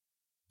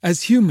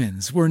As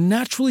humans, we're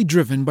naturally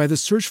driven by the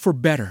search for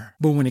better.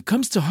 But when it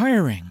comes to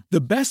hiring,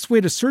 the best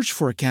way to search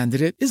for a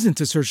candidate isn't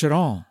to search at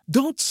all.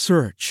 Don't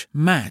search,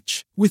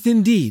 match with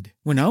Indeed.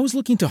 When I was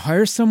looking to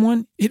hire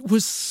someone, it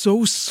was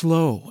so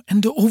slow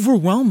and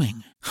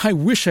overwhelming. I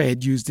wish I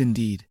had used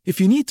Indeed.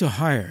 If you need to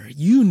hire,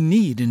 you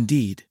need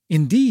Indeed.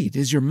 Indeed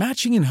is your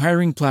matching and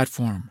hiring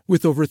platform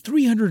with over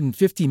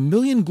 350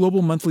 million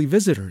global monthly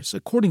visitors,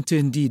 according to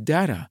Indeed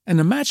data, and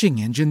a matching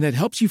engine that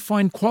helps you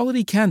find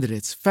quality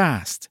candidates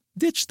fast.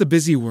 Ditch the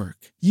busy work.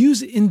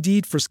 Use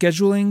Indeed for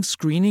scheduling,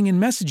 screening,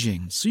 and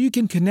messaging so you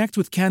can connect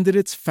with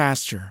candidates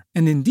faster.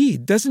 And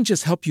Indeed doesn't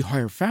just help you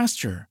hire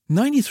faster.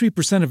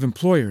 93% of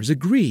employers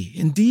agree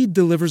Indeed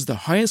delivers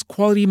the highest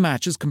quality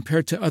matches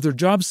compared to other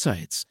job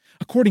sites,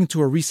 according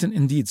to a recent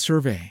Indeed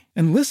survey.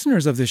 And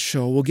listeners of this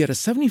show will get a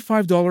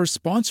 $75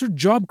 sponsored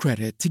job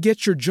credit to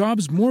get your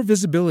jobs more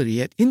visibility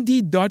at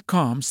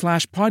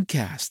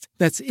Indeed.com/podcast.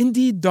 That's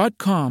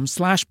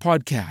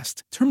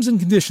Indeed.com/podcast. Terms and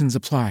conditions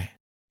apply.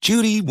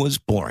 Judy was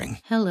boring.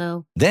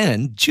 Hello.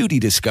 Then Judy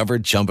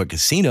discovered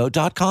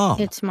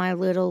ChumbaCasino.com. It's my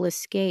little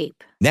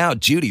escape. Now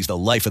Judy's the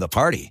life of the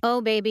party. Oh,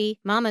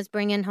 baby, mama's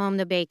bringing home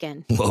the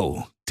bacon.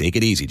 Whoa, take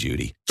it easy,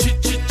 Judy.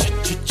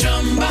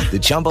 The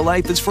Chumba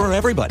life is for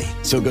everybody.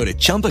 So go to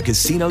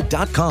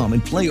ChumbaCasino.com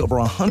and play over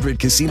 100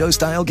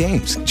 casino-style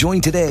games. Join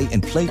today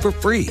and play for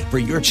free for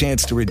your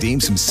chance to redeem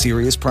some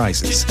serious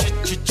prizes.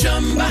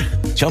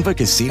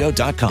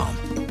 ChumbaCasino.com.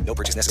 No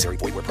purchase necessary.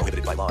 Void where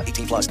prohibited by law.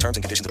 18 plus terms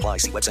and conditions apply.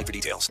 See website for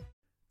details.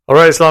 All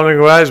right, Assalamu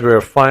alaikum guys.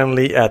 We're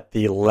finally at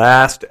the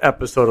last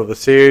episode of the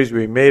series.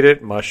 We made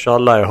it.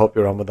 MashaAllah. I hope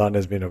your Ramadan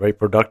has been a very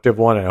productive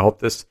one. And I hope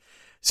this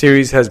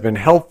series has been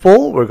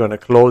helpful. We're going to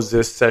close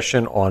this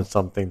session on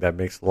something that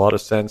makes a lot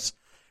of sense.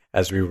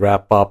 As we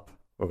wrap up,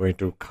 we're going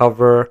to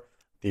cover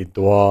the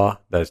dua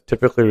that is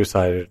typically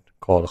recited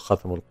called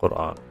Khatmul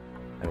Quran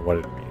and what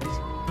it means.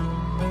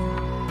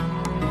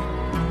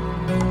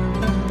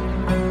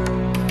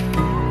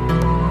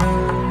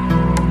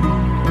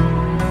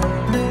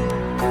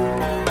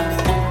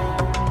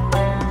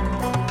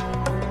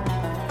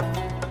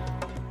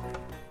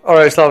 All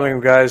right, assalamu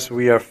alaikum guys.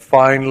 We are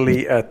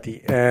finally at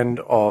the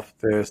end of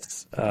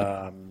this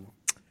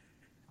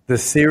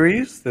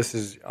series. This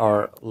is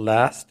our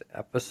last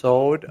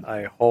episode.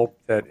 I hope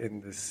that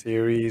in this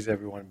series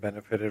everyone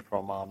benefited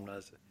from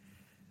Amna's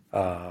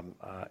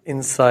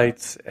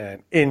insights,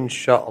 and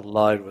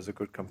inshallah it was a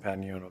good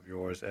companion of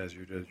yours as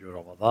you did your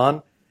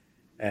Ramadan.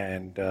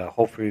 And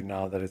hopefully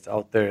now that it's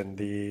out there in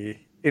the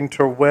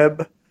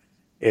interweb,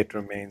 it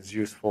remains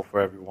useful for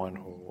everyone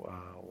who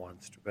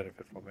wants to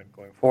benefit from it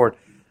going forward.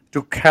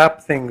 To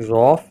cap things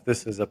off,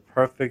 this is a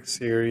perfect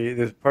series.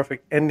 There's a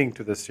perfect ending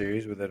to the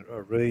series with a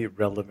really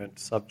relevant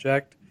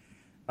subject,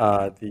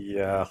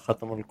 the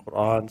Khatmul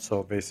Quran.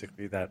 So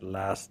basically, that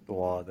last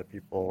dua that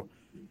people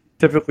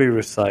typically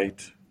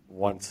recite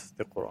once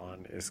the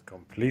Quran is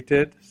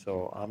completed.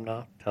 So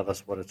Amna, tell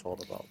us what it's all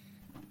about.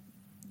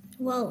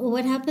 Well,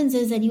 what happens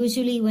is that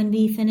usually when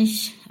we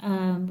finish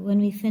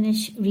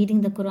reading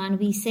the Quran,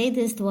 we say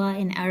this dua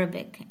in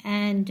Arabic,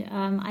 and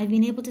I've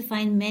been able to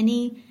find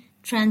many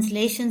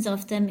translations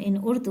of them in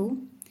Urdu,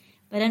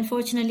 but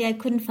unfortunately I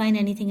couldn't find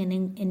anything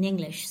in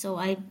English. So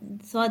I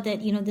thought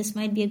that this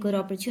might be a good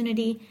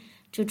opportunity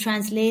to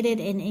translate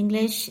it in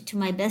English to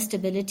my best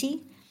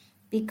ability,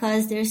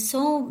 because there's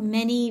so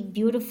many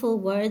beautiful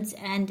words,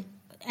 and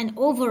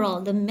overall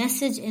the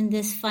message in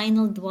this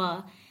final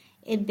dua,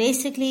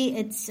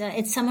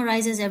 it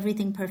summarizes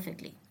everything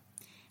perfectly.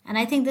 And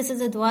I think this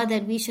is a dua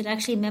that we should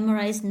actually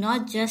memorize,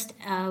 not just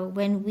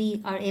when we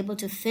are able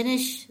to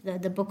finish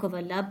the book of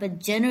Allah, but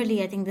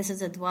generally I think this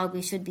is a dua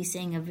we should be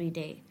saying every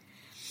day.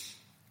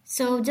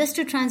 So just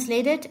to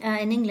translate it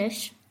in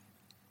English,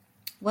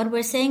 what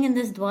we're saying in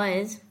this dua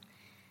is,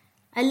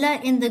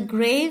 Allah, in the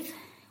grave,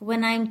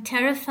 when I'm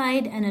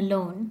terrified and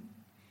alone,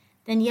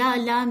 then Ya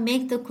Allah,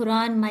 make the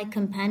Quran my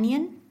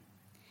companion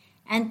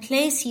and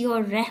place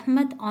your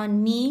rahmat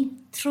on me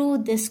through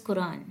this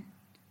Quran.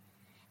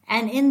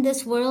 And in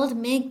this world,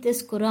 make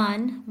this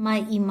Quran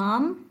my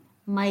imam,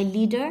 my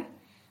leader,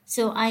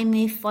 so I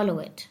may follow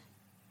it.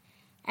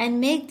 And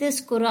make this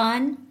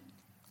Quran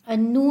a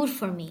nur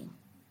for me.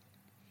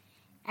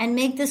 And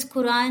make this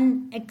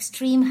Quran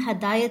extreme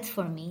hadayat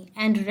for me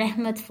and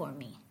rahmat for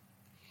me.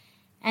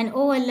 And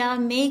O Allah,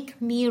 make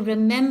me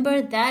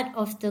remember that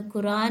of the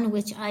Quran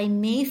which I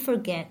may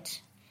forget,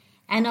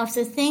 and of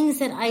the things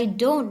that I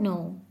don't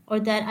know or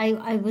that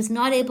I was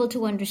not able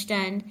to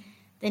understand,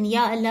 then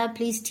Ya Allah,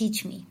 please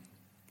teach me.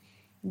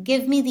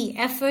 Give me the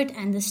effort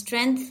and the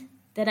strength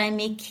that I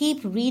may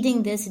keep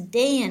reading this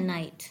day and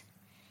night.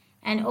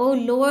 And O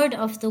Lord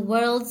of the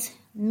worlds,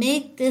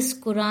 make this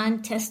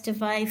Quran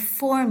testify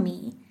for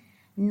me,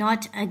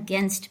 not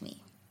against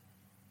me.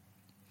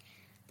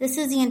 This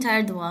is the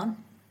entire dua.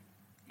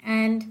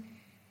 And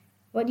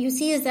what you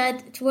see is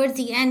that towards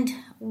the end,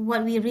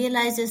 what we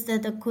realize is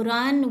that the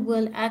Quran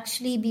will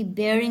actually be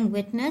bearing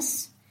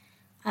witness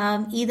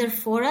either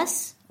for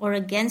us or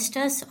against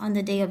us on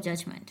the Day of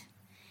Judgment.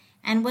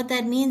 And what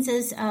that means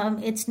is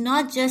it's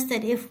not just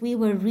that if we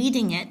were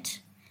reading it,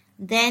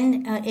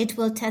 then it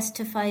will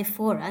testify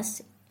for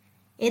us.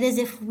 It is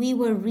if we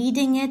were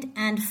reading it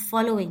and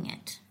following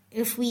it,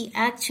 if we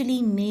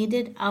actually made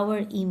it our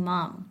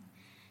imam,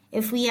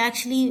 if we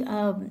actually,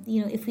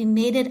 if we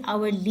made it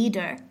our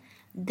leader,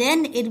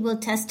 then it will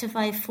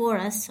testify for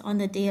us on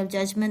the Day of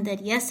Judgment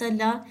that, yes,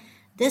 Allah,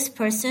 this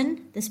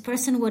person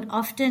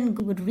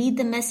would read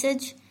the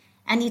message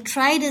and he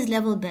tried his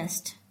level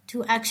best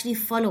to actually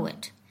follow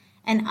it.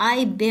 And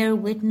I bear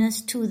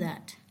witness to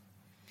that.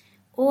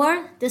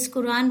 Or this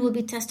Quran will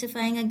be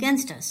testifying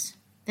against us.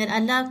 That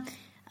Allah,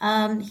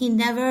 He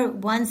never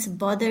once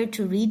bothered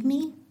to read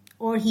me,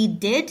 or He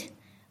did,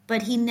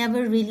 but He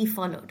never really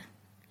followed.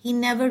 He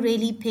never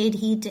really paid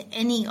heed to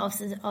any of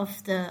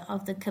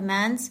the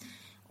commands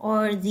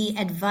or the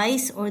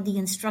advice or the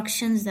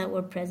instructions that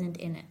were present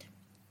in it.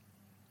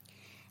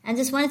 And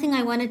just one thing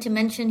I wanted to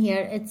mention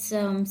here, it's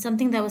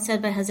something that was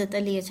said by Hazrat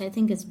Ali, which I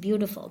think is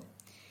beautiful.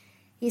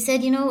 He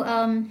said,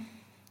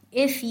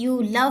 if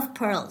you love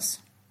pearls,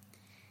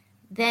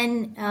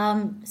 then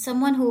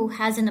someone who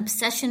has an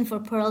obsession for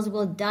pearls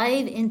will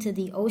dive into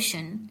the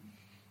ocean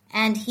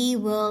and he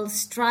will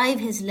strive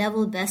his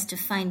level best to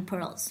find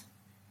pearls.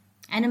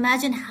 And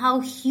imagine how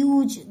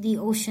huge the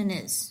ocean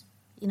is.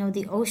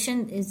 The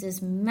ocean is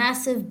this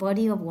massive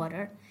body of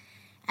water.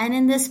 And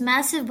in this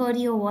massive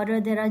body of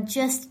water, there are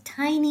just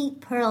tiny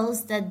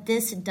pearls that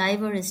this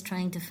diver is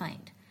trying to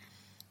find.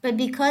 But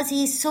because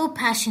he's so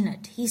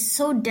passionate, he's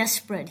so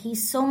desperate,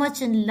 he's so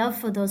much in love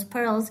for those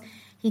pearls,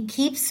 he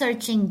keeps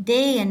searching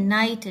day and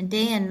night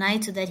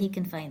so that he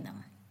can find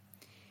them.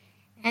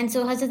 And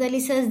so Hazrat Ali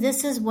says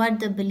this is what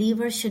the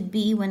believer should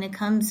be when it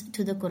comes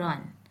to the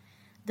Quran.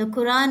 The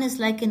Quran is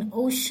like an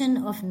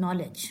ocean of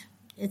knowledge.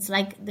 It's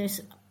like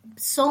there's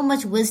so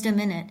much wisdom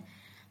in it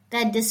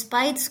that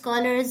despite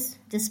scholars,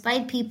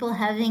 despite people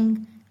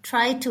having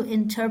tried to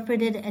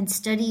interpret it and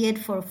study it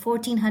for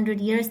 1400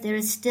 years, there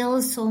is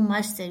still so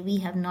much that we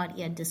have not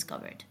yet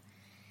discovered.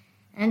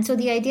 And so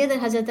the idea that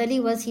Hazrat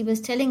Ali he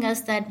was telling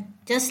us that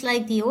just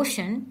like the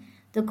ocean,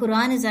 the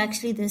Quran is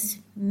actually this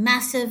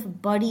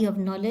massive body of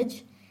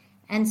knowledge.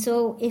 And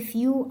so if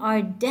you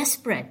are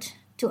desperate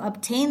to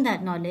obtain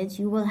that knowledge,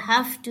 you will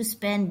have to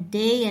spend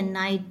day and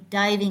night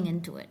diving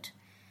into it.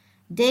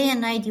 Day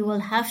and night you will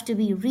have to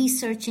be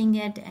researching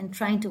it and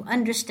trying to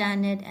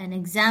understand it and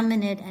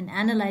examine it and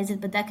analyze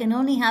it. But that can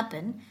only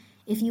happen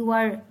if you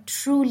are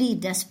truly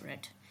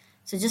desperate.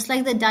 So just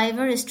like the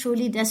diver is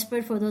truly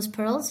desperate for those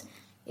pearls,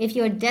 if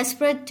you're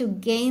desperate to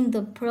gain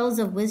the pearls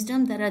of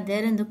wisdom that are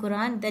there in the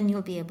Quran, then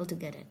you'll be able to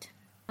get it.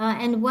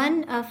 And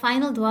one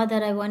final dua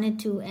that I wanted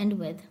to end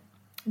with.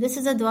 This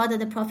is a dua that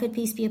the Prophet,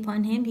 peace be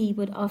upon him, he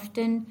would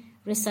often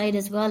recite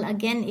as well.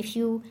 Again, if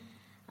you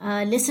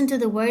listen to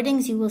the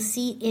wordings, you will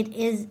see it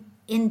is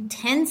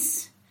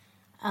intense.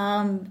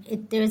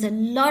 There's a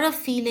lot of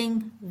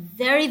feeling,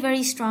 very,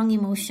 very strong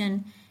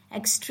emotion,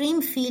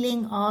 extreme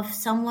feeling of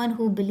someone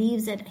who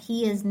believes that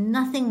he is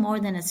nothing more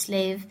than a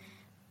slave.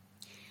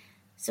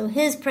 So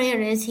his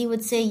prayer is, he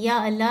would say,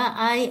 Ya Allah,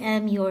 I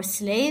am your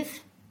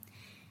slave.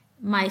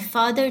 My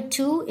father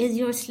too is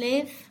your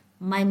slave.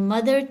 My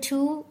mother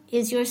too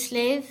is your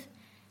slave.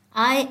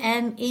 I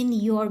am in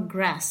your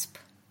grasp.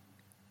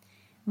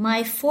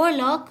 My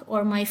forelock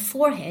or my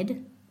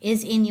forehead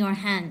is in your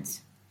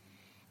hands.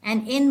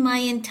 And in my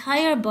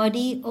entire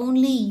body,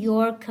 only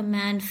your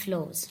command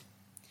flows.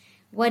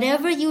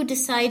 Whatever you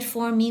decide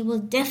for me will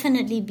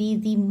definitely be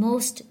the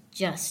most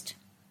just.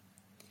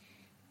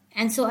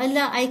 And so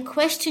Allah, I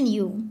question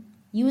you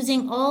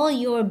using all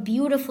your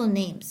beautiful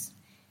names,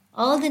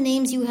 all the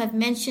names you have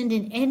mentioned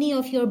in any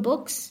of your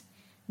books,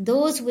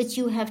 those which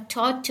you have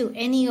taught to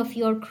any of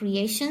your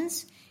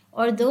creations,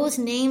 or those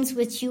names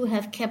which you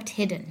have kept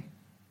hidden.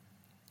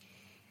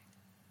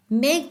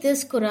 Make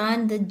this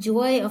Quran the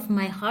joy of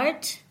my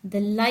heart, the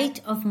light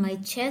of my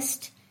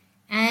chest,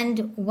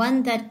 and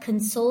one that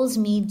consoles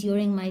me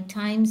during my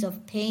times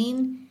of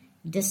pain,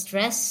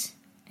 distress,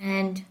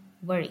 and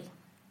worry.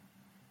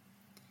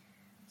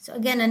 So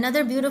again,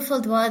 another beautiful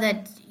dua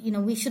that,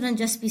 we shouldn't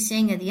just be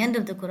saying at the end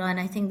of the Quran.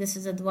 I think this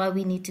is a dua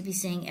we need to be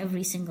saying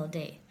every single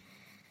day.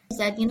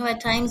 That,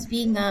 at times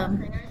being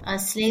a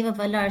slave of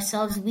Allah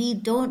ourselves, we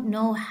don't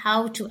know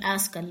how to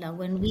ask Allah.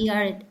 When we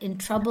are in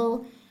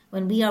trouble,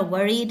 when we are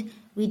worried,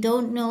 we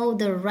don't know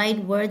the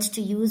right words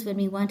to use when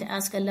we want to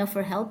ask Allah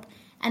for help.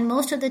 And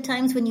most of the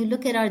times when you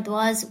look at our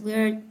duas,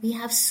 where we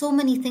have so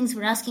many things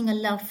we're asking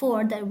Allah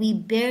for that we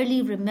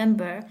barely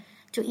remember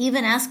to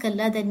even ask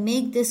Allah that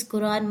make this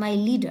Quran my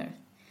leader.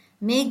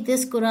 Make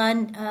this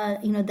Quran,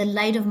 the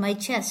light of my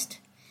chest.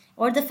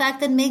 Or the fact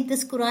that make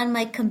this Quran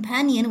my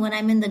companion when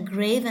I'm in the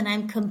grave and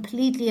I'm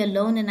completely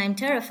alone and I'm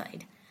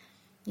terrified.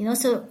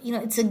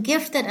 It's a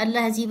gift that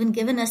Allah has even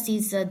given us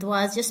these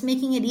duas, just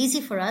making it easy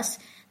for us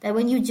that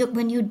when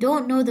you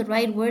don't know the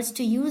right words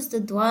to use, the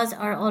duas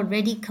are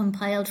already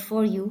compiled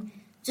for you.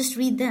 Just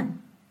read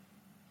them.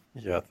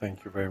 Yeah,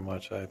 thank you very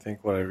much. I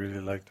think what I really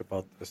liked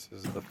about this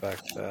is the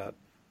fact that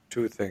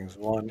two things.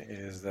 One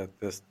is that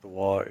this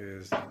dua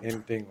is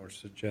hinting or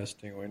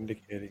suggesting or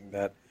indicating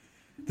that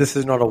This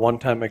is not a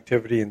one-time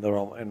activity in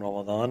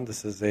Ramadan.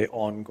 This is a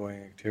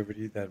ongoing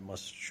activity that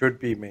should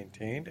be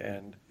maintained,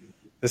 and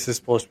this is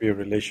supposed to be a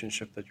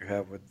relationship that you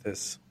have with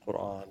this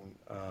Quran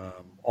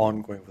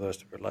ongoing for the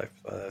rest of your life.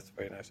 So that's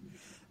very nice.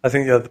 I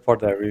think the other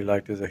part that I really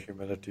liked is the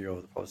humility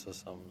of the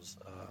Prophet's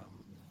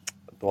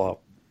dua,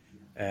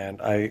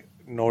 and I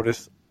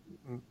noticed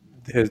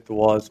his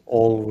duas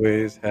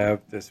always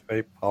have this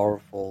very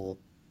powerful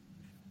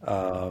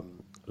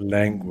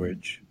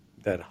language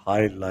that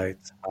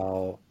highlights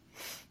how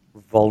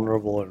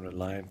vulnerable and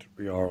reliant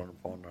we are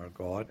upon our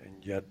God,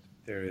 and yet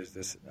there is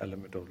this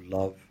element of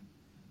love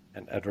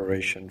and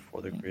adoration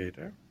for the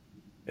Creator.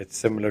 It's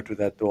similar to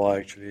that dua,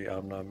 actually.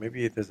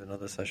 Maybe there's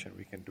another session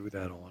we can do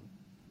that on.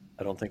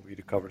 I don't think we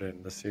covered it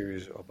in the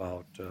series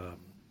about the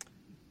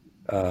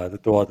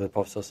dua that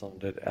Prophet ﷺ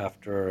did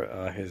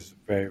after his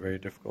very, very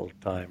difficult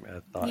time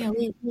at Taif.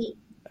 Yeah,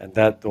 and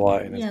that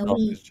dua in itself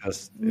is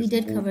just... We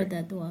did moving. cover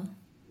that dua.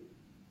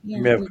 Yeah,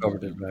 you may have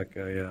covered it back,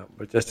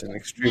 but just an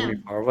extremely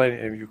powerful.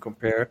 And you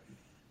compare,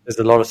 there's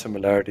a lot of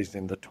similarities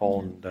in the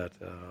tone that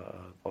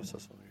Prophet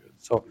ﷺ used.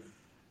 So,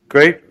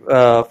 great,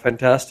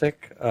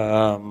 fantastic.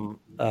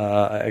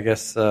 I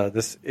guess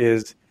this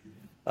is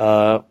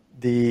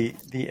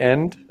the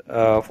end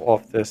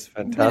of this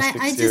fantastic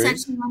but I series. just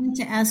actually wanted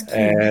to ask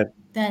you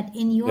that,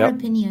 in your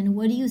opinion,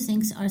 what do you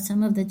think are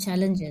some of the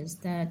challenges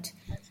that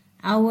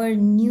our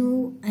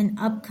new and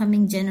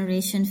upcoming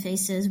generation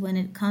faces when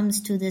it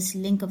comes to this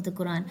link of the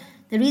Quran?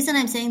 The reason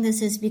I'm saying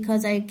this is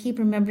because I keep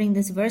remembering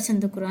this verse in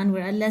the Quran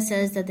where Allah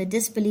says that the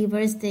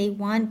disbelievers, they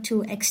want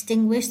to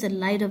extinguish the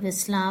light of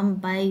Islam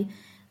by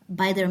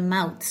their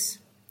mouths.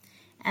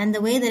 And the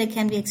way that it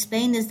can be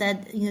explained is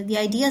that the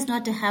idea is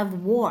not to have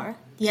war.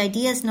 The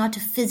idea is not to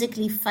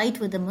physically fight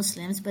with the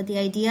Muslims, but the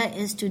idea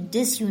is to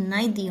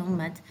disunite the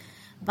ummah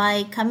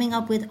by coming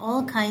up with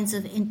all kinds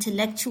of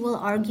intellectual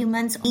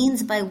arguments,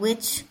 means by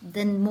which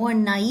the more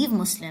naive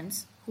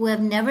Muslims who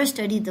have never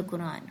studied the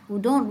Quran, who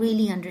don't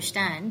really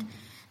understand,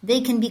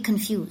 they can be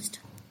confused.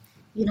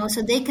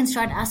 So they can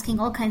start asking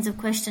all kinds of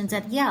questions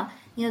that,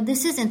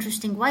 this is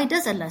interesting. Why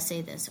does Allah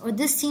say this? Or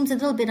this seems a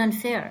little bit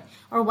unfair.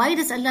 Or why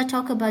does Allah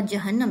talk about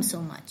Jahannam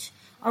so much?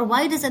 Or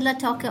why does Allah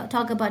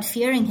talk about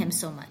fearing Him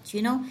so much?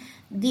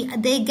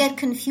 They get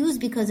confused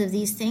because of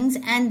these things,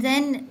 and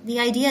then the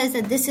idea is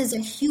that this is a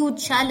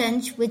huge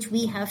challenge which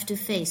we have to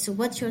face. So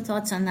what's your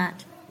thoughts on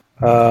that?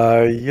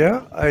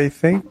 I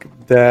think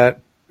that,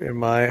 in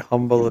my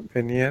humble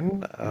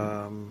opinion,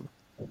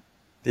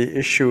 the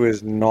issue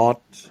is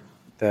not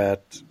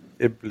that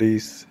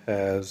Iblis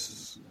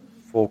has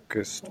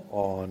focused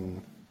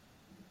on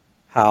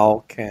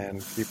how can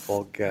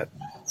people get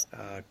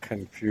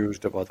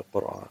confused about the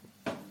Quran.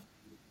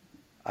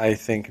 I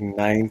think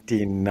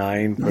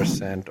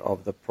 99%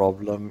 of the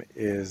problem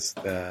is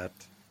that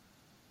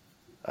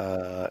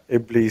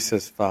Iblis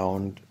has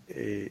found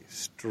a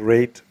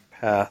straight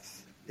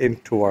path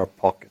into our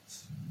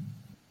pockets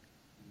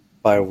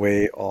by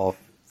way of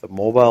the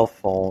mobile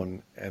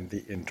phone and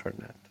the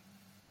internet.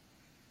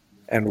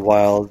 And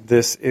while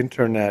this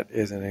internet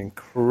is an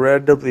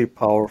incredibly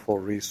powerful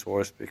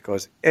resource,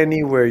 because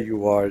anywhere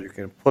you are, you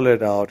can pull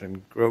it out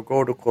and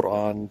go to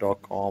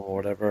Quran.com or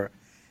whatever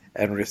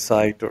and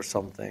recite or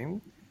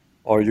something,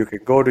 or you can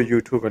go to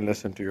YouTube and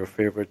listen to your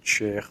favorite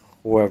sheikh,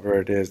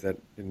 whoever it is, that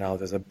now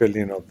there's a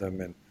billion of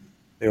them, and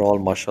they all,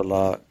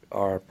 mashallah,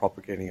 are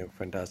propagating a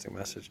fantastic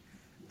message.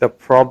 The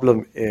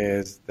problem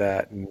is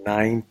that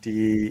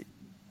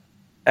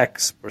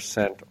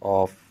 90x%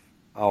 of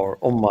our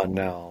ummah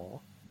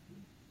now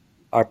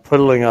are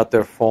pulling out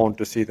their phone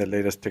to see the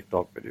latest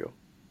TikTok video,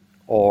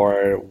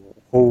 or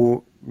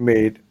who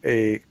made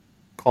a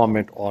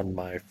comment on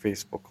my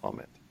Facebook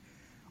comment,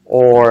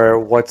 or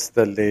what's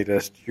the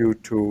latest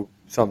YouTube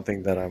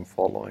something that I'm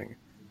following,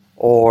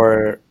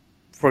 or,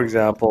 for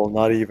example,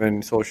 not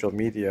even social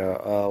media,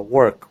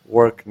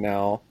 work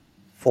now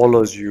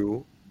follows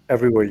you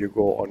everywhere you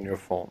go on your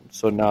phone.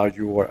 So now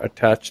you are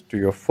attached to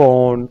your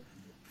phone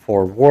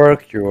for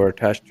work, you are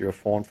attached to your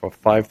phone for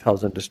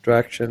 5,000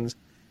 distractions.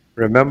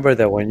 Remember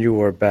that when you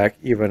were back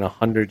even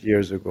 100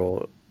 years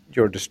ago,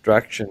 your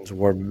distractions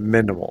were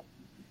minimal.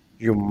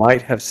 You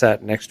might have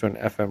sat next to an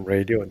FM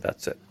radio and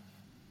that's it,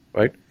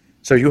 right?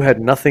 So you had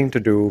nothing to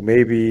do.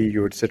 Maybe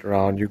you would sit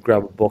around, you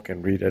grab a book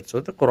and read it. So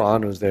the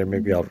Quran was there,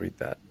 maybe I'll read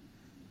that.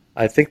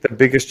 I think the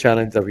biggest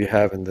challenge that we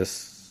have in this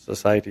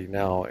society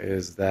now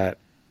is that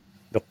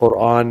the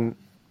Quran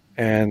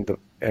and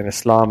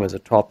Islam as a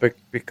topic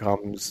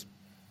becomes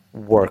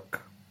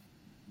work.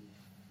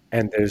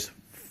 And there's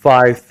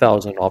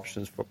 5,000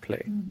 options for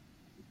play.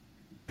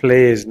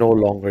 Play is no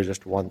longer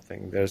just one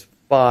thing. There's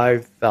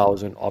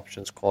 5,000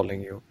 options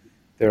calling you.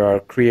 There are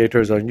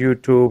creators on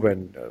YouTube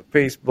and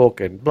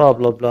Facebook and blah,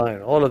 blah, blah,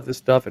 and all of this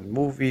stuff, and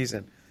movies.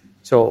 And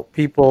so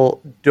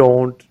people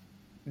don't,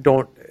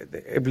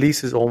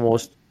 Iblis is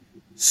almost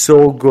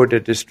so good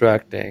at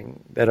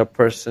distracting that a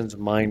person's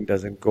mind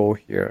doesn't go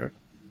here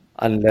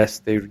unless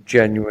they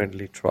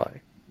genuinely try.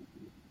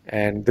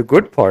 And the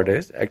good part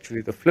is,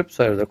 actually the flip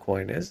side of the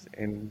coin is,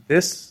 in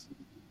this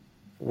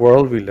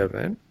world we live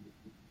in,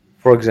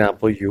 For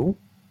example,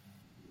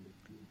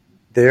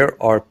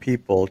 there are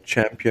people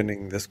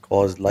championing this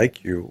cause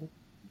like you,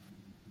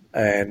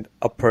 and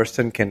a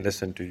person can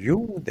listen to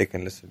you, they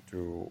can listen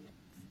to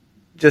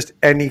just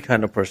any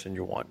kind of person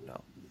you want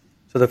now.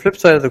 So the flip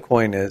side of the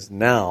coin is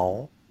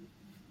now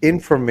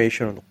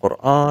information on the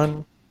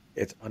Quran,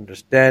 its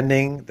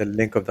understanding, the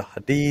link of the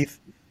hadith,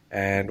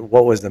 and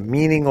what was the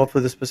meaning of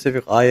the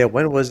specific ayah,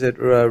 when was it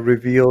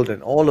revealed,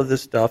 and all of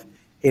this stuff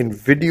in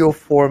video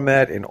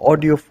format, in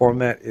audio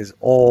format is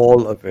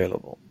all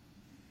available.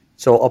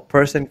 So a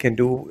person can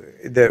do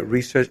the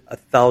research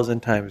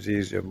 1,000 times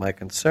easier. My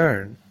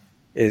concern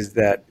is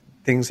that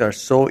things are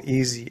so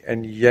easy,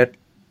 and yet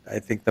I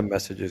think the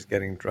message is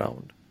getting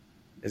drowned.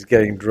 It's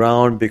getting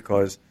drowned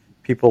because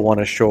people want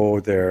to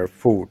show their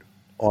food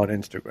on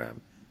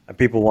Instagram, and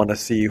people want to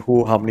see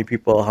how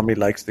many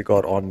likes they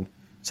got on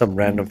some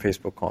random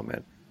Facebook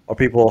comment, or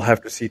people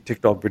have to see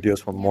TikTok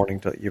videos from morning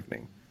till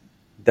evening.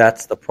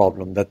 That's the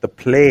problem, that the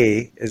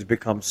play has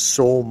become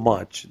so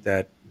much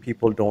that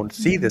people don't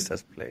see this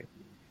as play.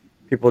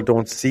 People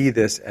don't see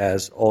this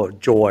as,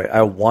 joy.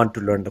 I want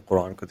to learn the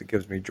Quran because it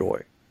gives me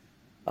joy.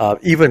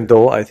 Even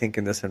though I think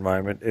in this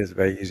environment it is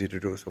very easy to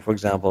do. So, for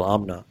example,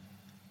 Amna,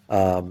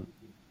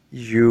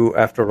 you,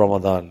 after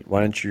Ramadan,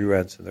 why don't you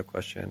answer the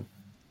question?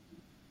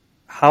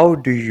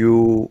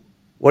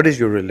 What is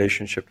your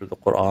relationship to the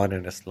Quran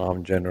and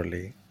Islam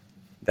generally,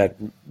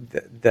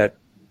 that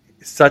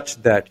such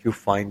that you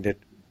find it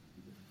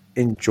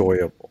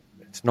enjoyable?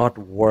 It's not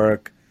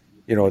work.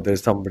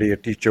 There's a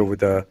teacher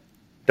with a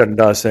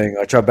danda saying,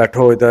 "Acha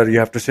baitho idhar, you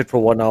have to sit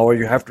for 1 hour,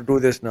 you have to do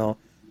this now."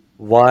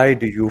 Why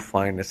do you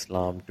find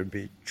Islam to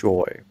be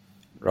joy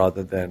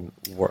rather than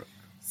work?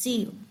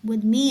 See,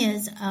 with me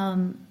is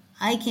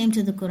I came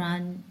to the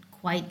Quran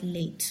quite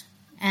late.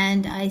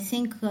 And I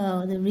think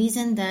the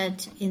reason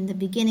that in the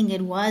beginning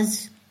it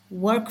was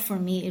work for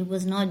me, it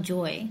was not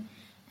joy,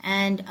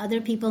 and other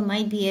people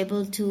might be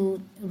able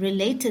to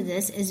relate to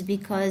this, is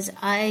because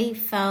I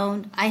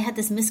found I had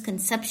this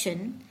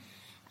misconception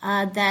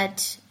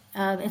that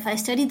if I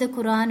study the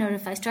Quran or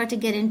if I start to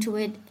get into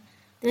it,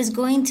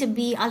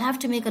 I'll have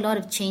to make a lot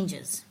of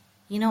changes.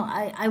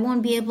 I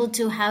won't be able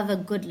to have a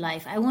good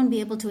life. I won't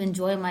be able to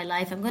enjoy my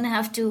life. I'm going to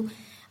have to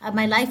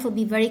my life will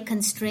be very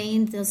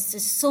constrained. There's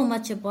just so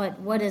much about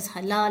what is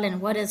halal and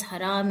what is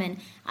haram, and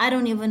I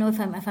don't even know if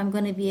I'm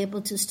going to be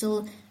able to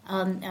still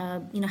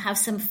have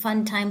some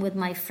fun time with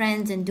my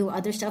friends and do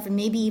other stuff, and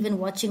maybe even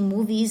watching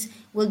movies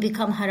will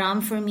become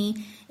haram for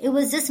me. It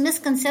was this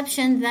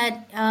misconception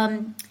that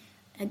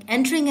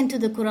entering into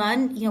the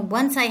Quran,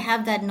 once I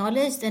have that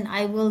knowledge, then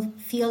I will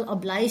feel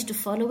obliged to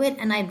follow it,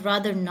 and I'd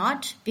rather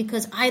not,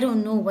 because I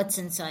don't know what's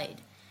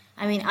inside.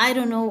 I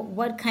don't know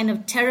what kind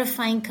of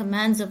terrifying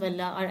commands of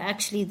Allah are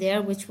actually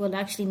there, which will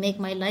actually make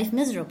my life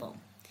miserable.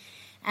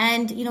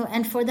 And,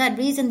 and for that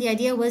reason, the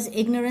idea was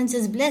ignorance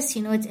is bliss.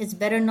 It's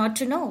better not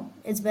to know.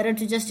 It's better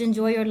to just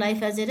enjoy your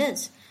life as it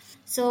is.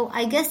 So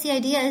I guess the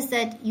idea is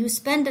that you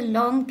spend a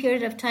long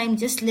period of time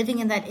just living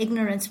in that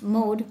ignorance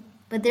mode,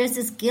 but there's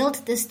this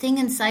guilt, this thing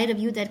inside of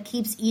you that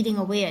keeps eating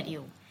away at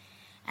you.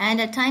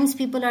 And at times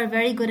people are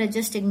very good at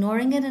just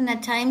ignoring it, and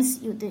at times,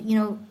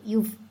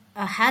 you've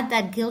had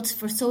that guilt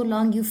for so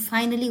long, you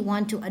finally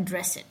want to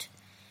address it.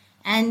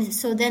 And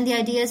so then the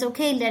idea is,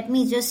 okay, let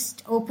me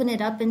just open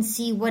it up and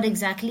see what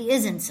exactly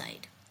is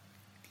inside.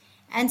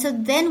 And so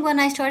then when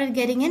I started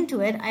getting into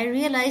it, I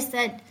realized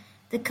that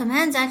the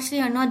commands actually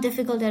are not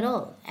difficult at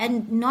all.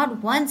 And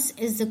not once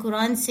is the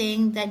Quran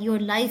saying that your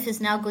life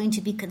is now going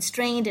to be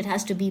constrained, it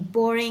has to be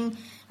boring,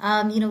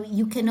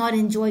 you cannot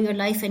enjoy your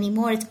life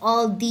anymore, it's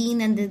all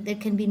deen and there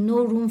can be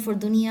no room for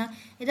dunya.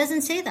 It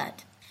doesn't say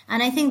that.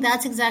 And I think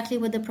that's exactly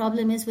what the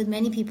problem is with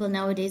many people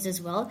nowadays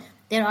as well.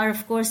 There are,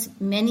 of course,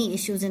 many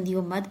issues in the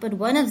ummah, but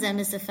one of them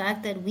is the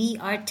fact that we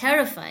are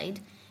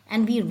terrified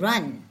and we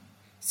run.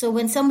 So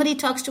when somebody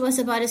talks to us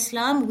about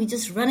Islam, we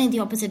just run in the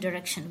opposite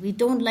direction. We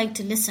don't like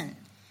to listen.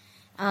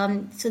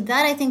 So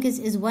that, I think,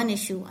 is one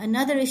issue.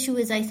 Another issue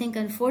is, I think,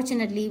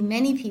 unfortunately,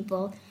 many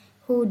people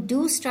who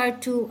do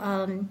start to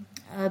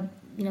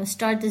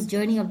start this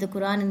journey of the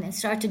Quran and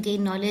start to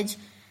gain knowledge,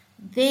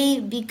 they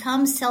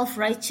become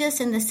self-righteous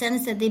in the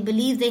sense that they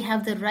believe they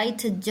have the right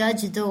to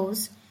judge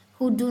those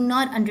who do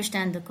not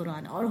understand the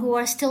Quran or who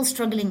are still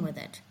struggling with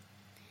it.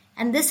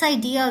 And this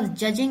idea of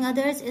judging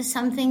others is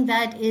something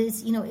that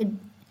is,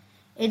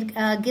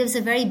 it gives a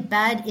very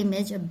bad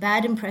image, a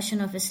bad impression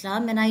of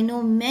Islam. And I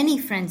know many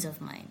friends of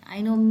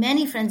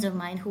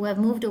mine who have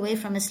moved away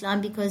from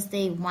Islam because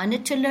they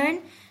wanted to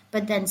learn,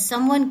 but then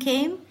someone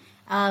came,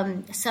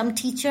 some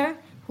teacher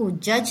who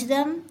judged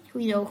them,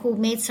 who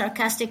made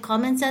sarcastic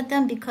comments at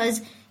them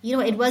because,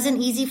 it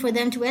wasn't easy for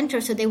them to enter.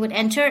 So they would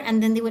enter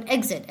and then they would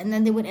exit, and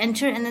then they would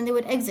enter and then they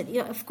would exit.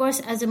 Of course,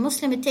 as a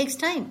Muslim, it takes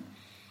time.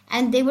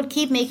 And they would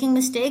keep making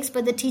mistakes,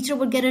 but the teacher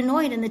would get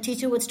annoyed and the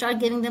teacher would start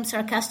giving them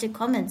sarcastic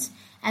comments.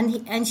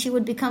 And she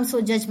would become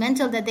so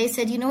judgmental that they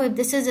said, if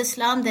this is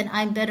Islam, then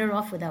I'm better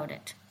off without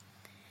it.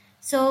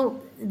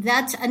 So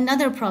that's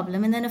another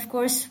problem. And then, of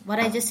course, what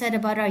I just said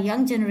about our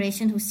young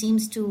generation who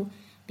seems to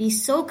be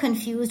so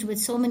confused with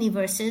so many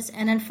verses.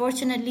 And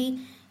unfortunately,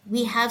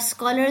 we have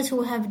scholars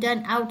who have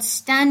done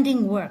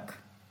outstanding work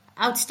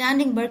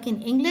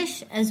in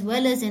English as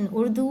well as in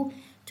Urdu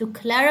to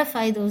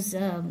clarify those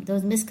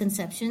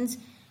misconceptions.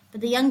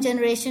 But the young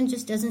generation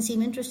just doesn't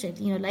seem interested.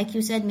 Like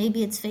you said,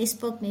 maybe it's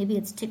Facebook, maybe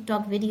it's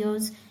TikTok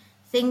videos,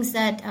 things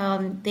that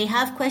they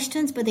have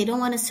questions, but they don't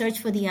want to search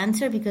for the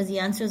answer because the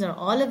answers are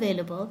all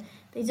available.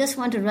 They just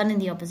want to run in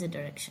the opposite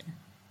direction.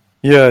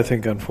 Yeah, I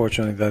think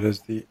unfortunately that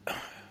is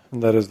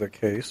the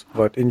case.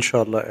 But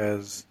inshallah,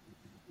 as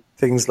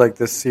things like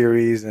this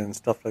series and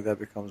stuff like that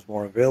becomes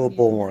more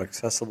available, more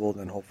accessible,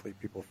 then hopefully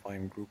people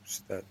find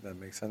groups that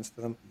make sense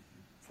to them.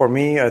 For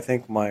me, I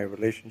think my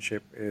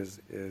relationship is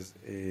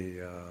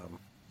a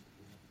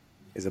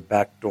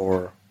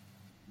backdoor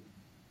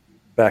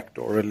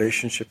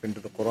relationship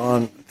into the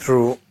Quran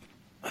through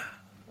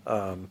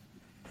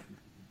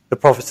the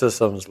Prophet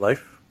ﷺ's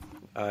life.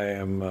 I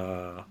am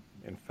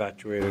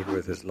infatuated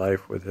with his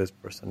life, with his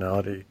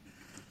personality,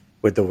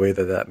 with the way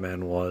that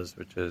man was,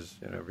 which is,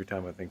 every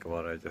time I think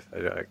about it,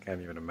 I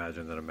can't even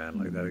imagine that a man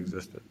like that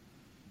existed.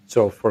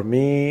 So for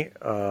me,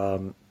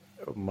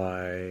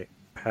 my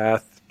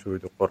path to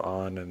the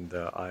Quran and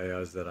the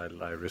ayahs that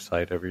I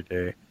recite every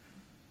day,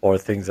 or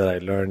things that I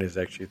learn, is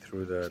actually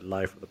through the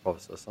life of the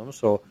Prophet ﷺ.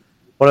 So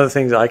one of the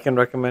things I can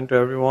recommend to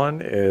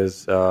everyone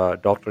is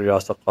Dr.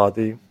 Yasir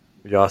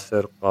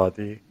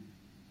Qadhi.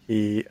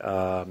 He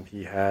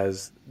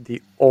has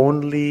the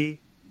only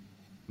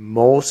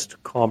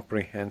most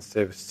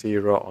comprehensive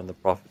seerah on the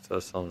Prophet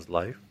ﷺ's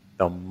life,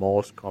 the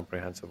most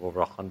comprehensive, over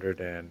 100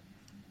 and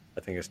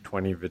I think it's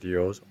 20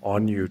 videos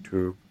on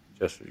YouTube.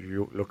 Just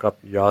you look up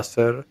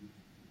Yasir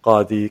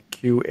Qadhi,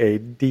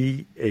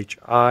 Qadhi,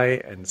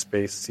 and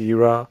space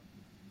seerah.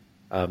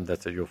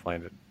 That's it. You'll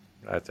find it.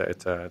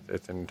 It's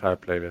an entire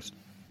playlist.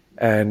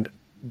 And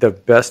the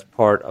best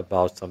part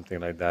about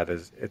something like that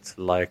is it's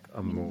like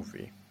a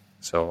movie.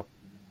 So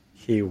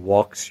he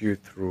walks you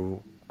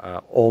through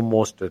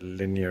almost a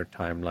linear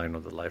timeline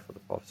of the life of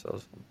the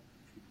Prophet.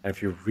 And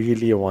if you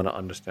really want to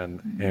understand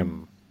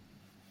him,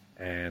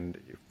 and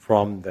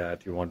from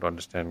that you want to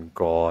understand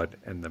God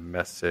and the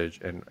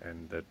message and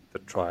the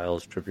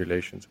trials,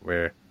 tribulations,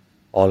 where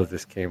all of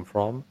this came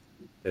from,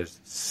 there's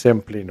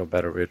simply no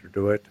better way to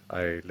do it.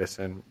 I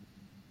listen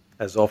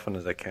as often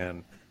as I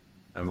can.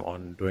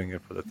 I'm doing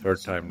it for the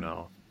third time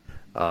now.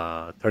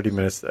 30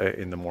 minutes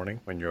in the morning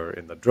when you're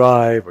in the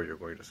drive or you're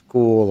going to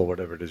school or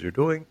whatever it is you're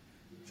doing.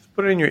 Just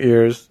put it in your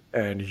ears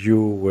and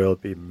you will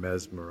be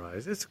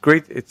mesmerized. It's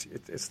great. It's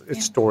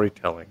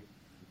storytelling,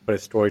 but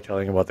it's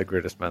storytelling about the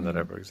greatest man that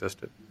ever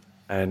existed.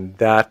 And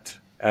that,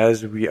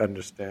 as we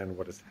understand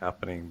what is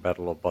happening,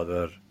 Battle of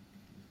Badr,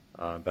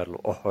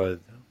 Battle of Uhud,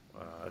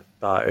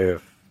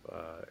 Ta'if,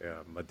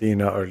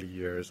 Medina, early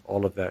years,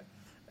 all of that,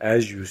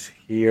 as you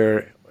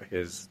hear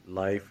his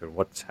life and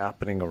what's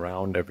happening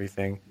around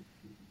everything,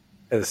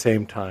 at the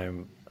same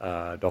time,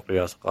 Dr.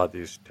 Yasir Qadhi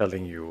is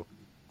telling you,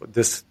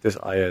 this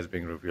ayah is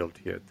being revealed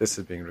here, this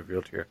is being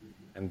revealed here,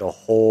 and the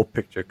whole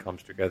picture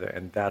comes together,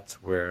 and that's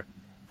where,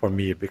 for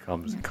me, it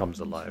comes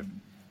alive.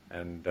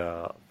 And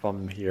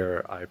from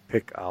here, I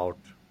pick out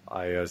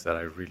ayahs that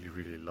I really,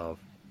 really love,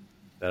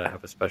 that I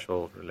have a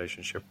special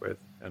relationship with,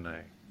 and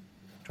I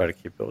try to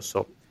keep those.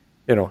 So,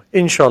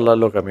 inshallah,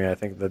 look, I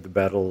think that the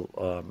battle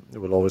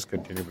will always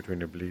continue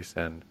between Iblis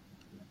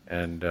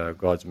and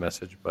God's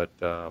message. But,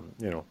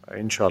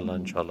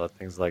 inshallah,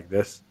 things like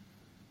this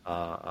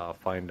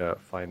find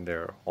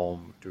their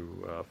home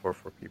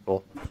for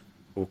people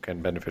who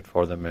can benefit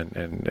for them.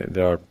 And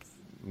there are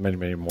many,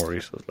 many more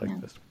resources like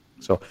this.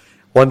 So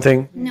one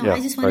thing... I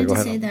just wanted to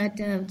say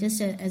that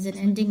just as an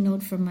ending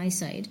note from my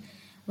side,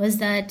 was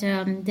that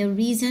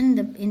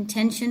the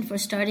intention for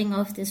starting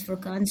off this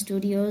Furqan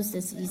Studios,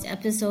 these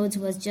episodes,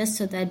 was just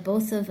so that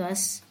both of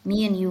us,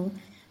 me and you,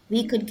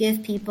 we could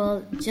give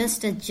people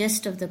just a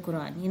gist of the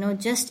Quran,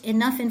 just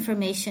enough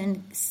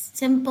information,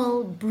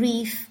 simple,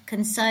 brief,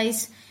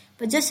 concise,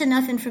 but just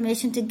enough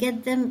information to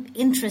get them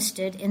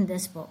interested in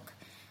this book.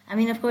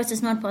 Of course,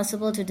 it's not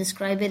possible to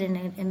describe it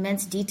in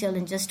immense detail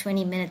in just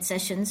 20-minute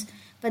sessions,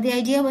 but the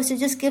idea was to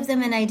just give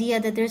them an idea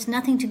that there's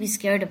nothing to be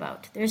scared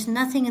about. There's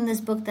nothing in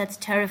this book that's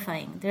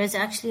terrifying. There's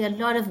actually a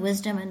lot of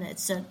wisdom, and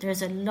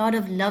there's a lot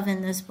of love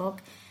in this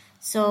book.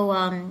 So,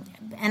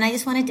 and I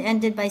just wanted to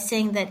end it by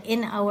saying that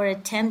in our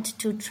attempt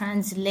to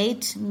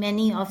translate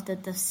many of the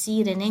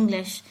tafsir in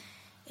English,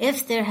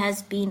 if there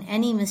has been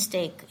any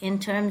mistake in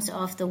terms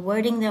of the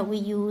wording that we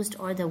used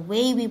or the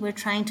way we were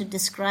trying to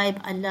describe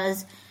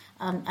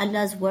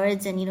Allah's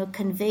words and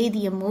convey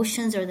the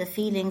emotions or the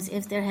feelings,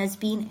 if there has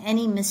been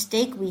any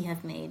mistake we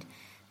have made,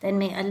 then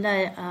may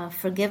Allah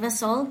forgive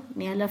us all.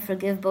 May Allah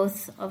forgive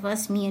both of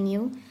us, me and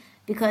you,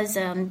 because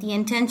the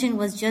intention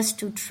was just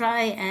to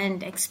try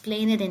and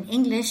explain it in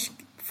English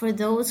for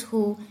those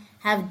who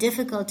have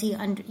difficulty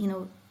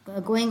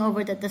going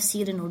over the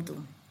tafsir in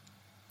Urdu.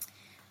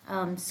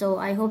 So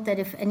I hope that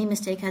if any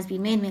mistake has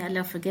been made, may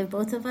Allah forgive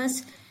both of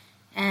us.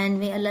 And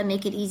may Allah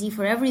make it easy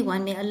for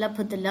everyone. May Allah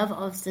put the love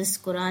of this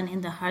Quran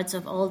in the hearts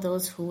of all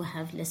those who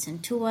have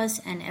listened to us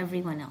and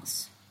everyone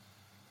else.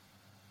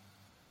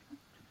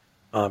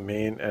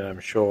 Ameen, and I'm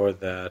sure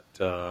that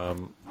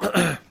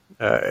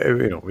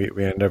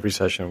we end every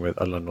session with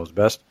Allah knows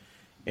best.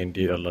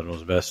 Indeed, Allah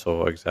knows best.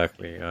 So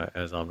exactly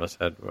as Amna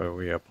said,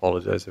 we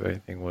apologize if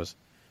anything was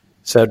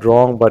said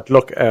wrong. But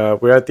look,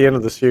 we're at the end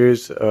of the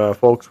series,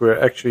 folks. We're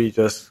actually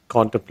just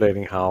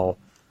contemplating how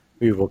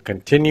we will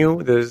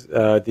continue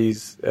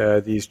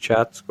these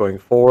chats going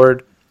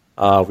forward.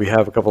 We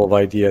have a couple of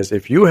ideas.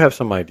 If you have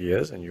some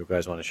ideas and you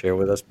guys want to share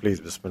with us, please,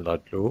 Bismillah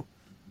Tlu.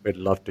 We'd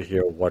love to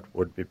hear what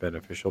would be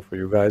beneficial for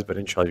you guys. But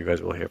inshallah, you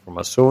guys will hear from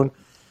us soon.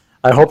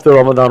 I hope the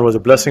Ramadan was a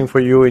blessing for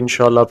you.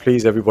 Inshallah,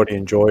 please, everybody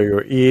enjoy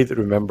your Eid.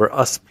 Remember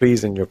us,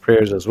 please, in your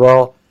prayers as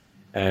well.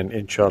 And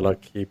inshallah,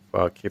 keep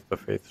the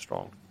faith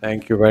strong.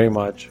 Thank you very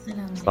much.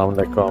 Assalamu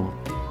alaikum.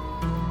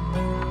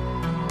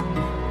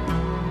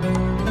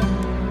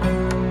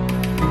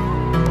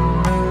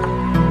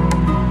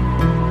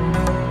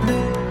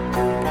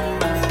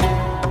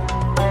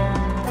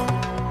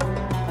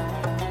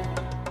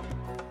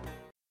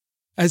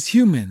 As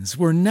humans,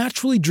 we're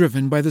naturally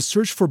driven by the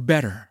search for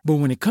better. But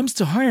when it comes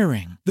to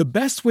hiring, the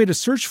best way to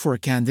search for a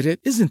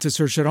candidate isn't to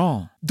search at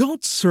all.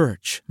 Don't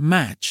search,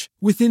 match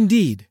with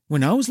Indeed.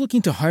 When I was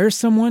looking to hire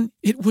someone,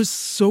 it was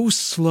so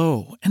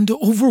slow and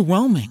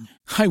overwhelming.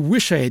 I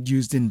wish I had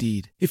used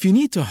Indeed. If you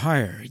need to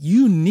hire,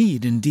 you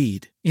need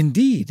Indeed.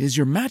 Indeed is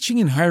your matching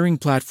and hiring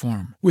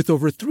platform with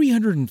over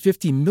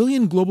 350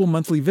 million global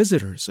monthly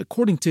visitors,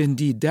 according to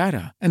Indeed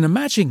data, and a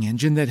matching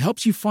engine that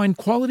helps you find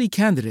quality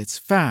candidates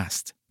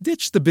fast.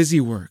 Ditch the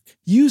busy work.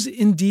 Use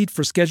Indeed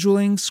for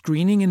scheduling,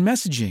 screening, and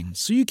messaging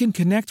so you can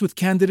connect with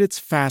candidates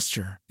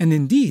faster. And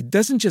Indeed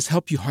doesn't just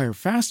help you hire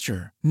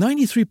faster.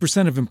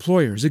 93% of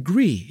employers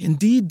agree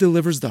Indeed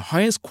delivers the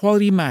highest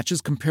quality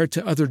matches compared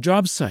to other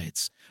job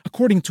sites,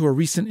 according to a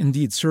recent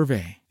Indeed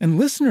survey. And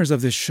listeners of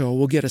this show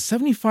will get a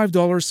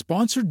 $75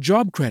 sponsored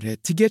job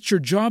credit to get your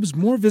jobs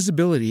more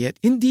visibility at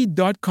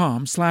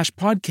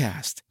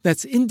Indeed.com/podcast.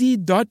 That's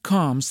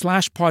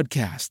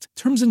Indeed.com/podcast.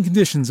 Terms and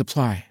conditions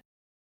apply.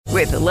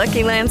 With the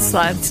Lucky Land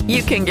Slots,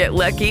 you can get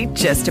lucky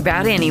just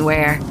about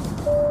anywhere.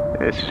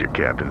 This is your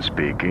captain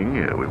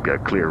speaking. We've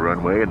got clear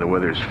runway and the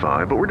weather's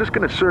fine, but we're just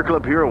going to circle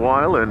up here a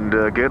while and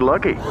get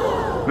lucky.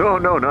 No,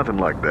 nothing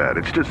like that.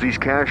 It's just these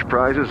cash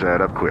prizes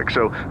add up quick.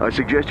 So I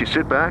suggest you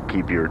sit back,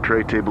 keep your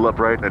tray table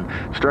upright, and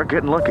start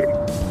getting lucky.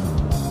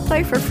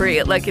 Play for free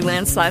at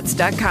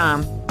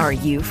LuckyLandSlots.com. Are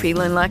you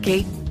feeling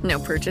lucky? No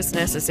purchase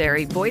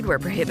necessary. Void where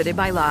prohibited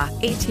by law.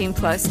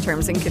 18+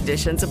 terms and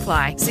conditions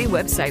apply. See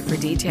website for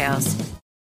details.